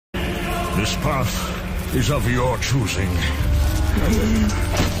This path is of your choosing.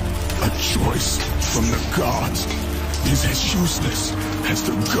 A choice from the gods is as useless as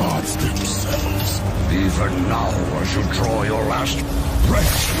the gods themselves. Even now, as you draw your last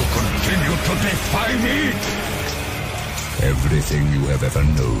breath, you continue to defy me? Everything you have ever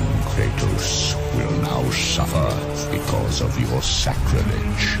known, Kratos, will now suffer because of your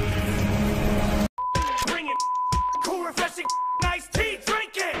sacrilege. Bring it! Cool, refreshing, nice tea,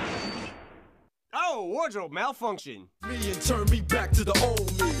 drink it! Oh, wardrobe malfunction. Me and turn me back to the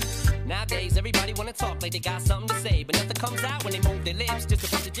old me. Nowadays, everybody wanna talk like they got something to say, but nothing comes out when they move their lips. Just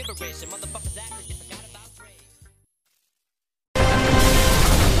a bunch of gibberish, and motherfuckers act like they forgot about praise.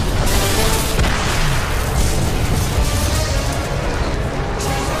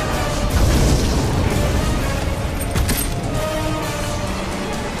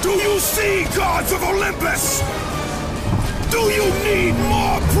 Do you see, gods of Olympus? Do you need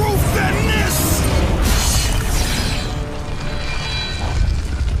more proof than this?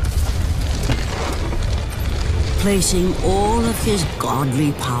 Placing all of his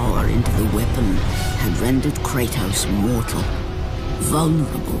godly power into the weapon had rendered Kratos mortal,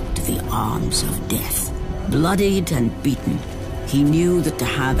 vulnerable to the arms of death. Bloodied and beaten, he knew that to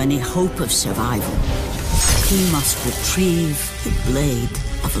have any hope of survival, he must retrieve the blade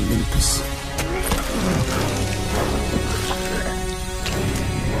of Olympus.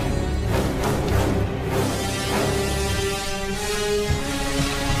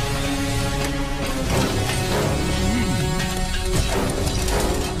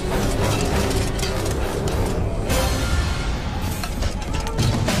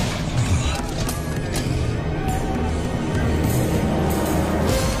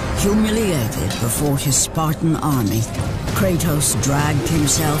 Humiliated before his Spartan army, Kratos dragged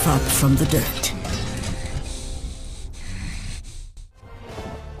himself up from the dirt.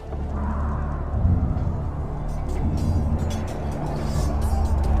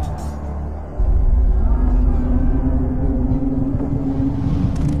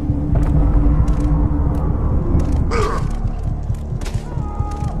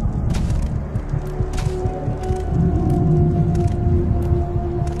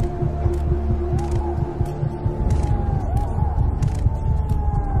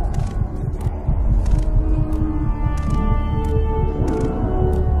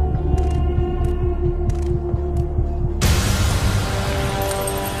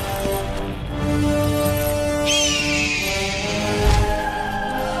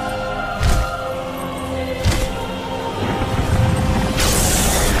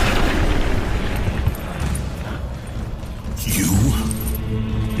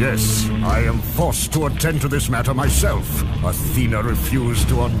 Yes, I am forced to attend to this matter myself. Athena refused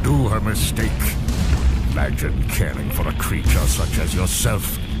to undo her mistake. Imagine caring for a creature such as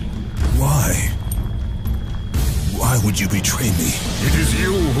yourself. Why? Why would you betray me? It is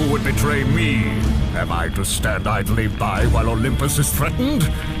you who would betray me. Am I to stand idly by while Olympus is threatened?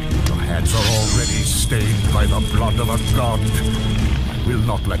 Your hands are already stained by the blood of a god. I will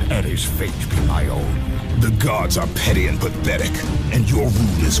not let Ares' fate be my own. The gods are petty and pathetic, and your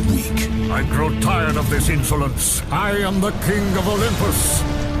rule is weak. I grow tired of this insolence. I am the king of Olympus.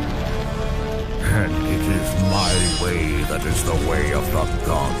 And it is my way that is the way of the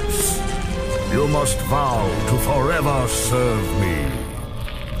gods. You must vow to forever serve me.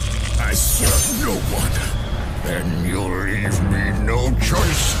 I serve no one. Then you leave me no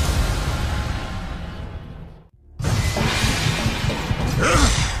choice.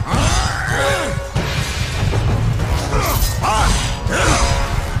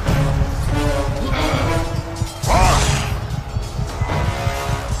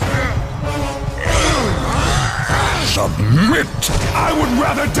 Submit! I would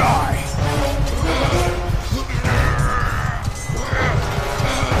rather die!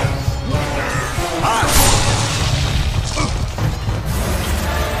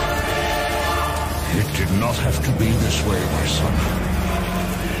 It did not have to be this way, my son.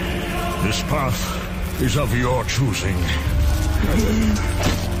 This path is of your choosing.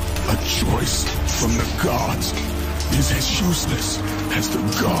 A choice from the gods is as useless as the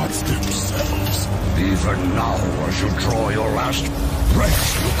gods themselves. Even now, as you draw your last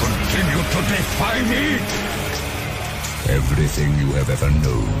breath, you continue to defy me? Everything you have ever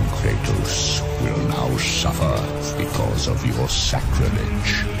known, Kratos, will now suffer because of your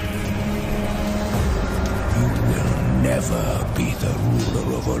sacrilege. You will never be the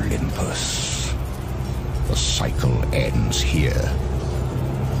ruler of Olympus. The cycle ends here.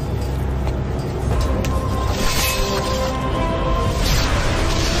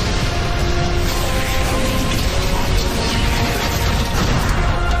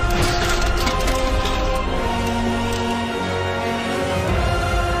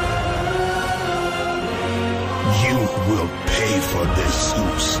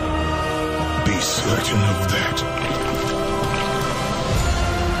 certain of that.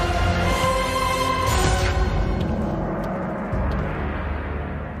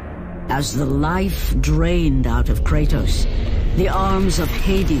 As the life drained out of Kratos, the arms of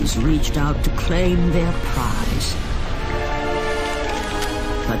Hades reached out to claim their prize.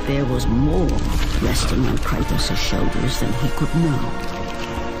 But there was more resting on Kratos' shoulders than he could know.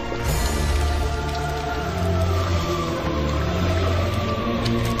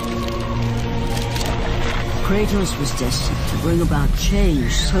 Kratos was destined to bring about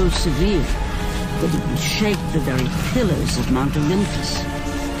change so severe that it would shake the very pillars of Mount Olympus.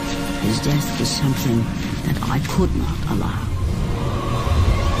 His death was something that I could not allow.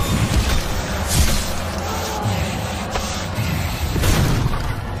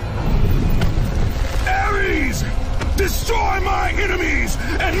 Ares! Destroy my enemies,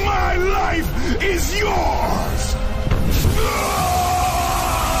 and my life is yours!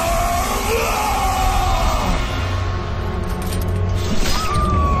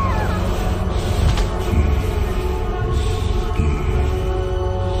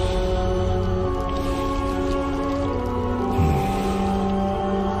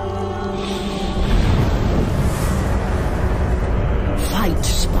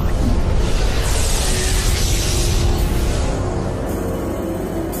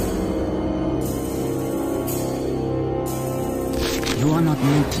 You are not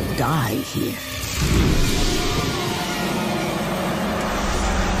meant to die here.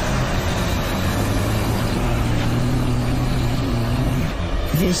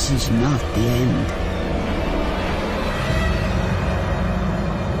 This is not the end.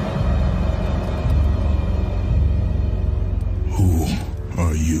 Who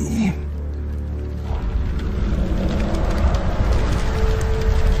are you?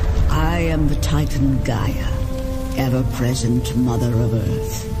 I am the Titan Gaia, ever-present Mother of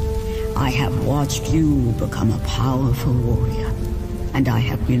Earth. I have watched you become a powerful warrior, and I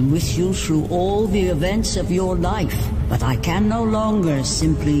have been with you through all the events of your life, but I can no longer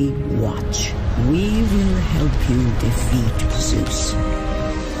simply watch. We will help you defeat Zeus.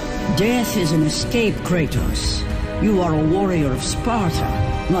 Death is an escape, Kratos. You are a warrior of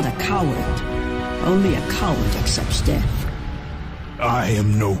Sparta, not a coward. Only a coward accepts death. I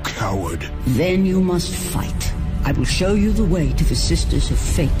am no coward. Then you must fight. I will show you the way to the Sisters of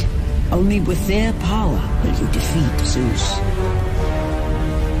Fate. Only with their power will you defeat Zeus.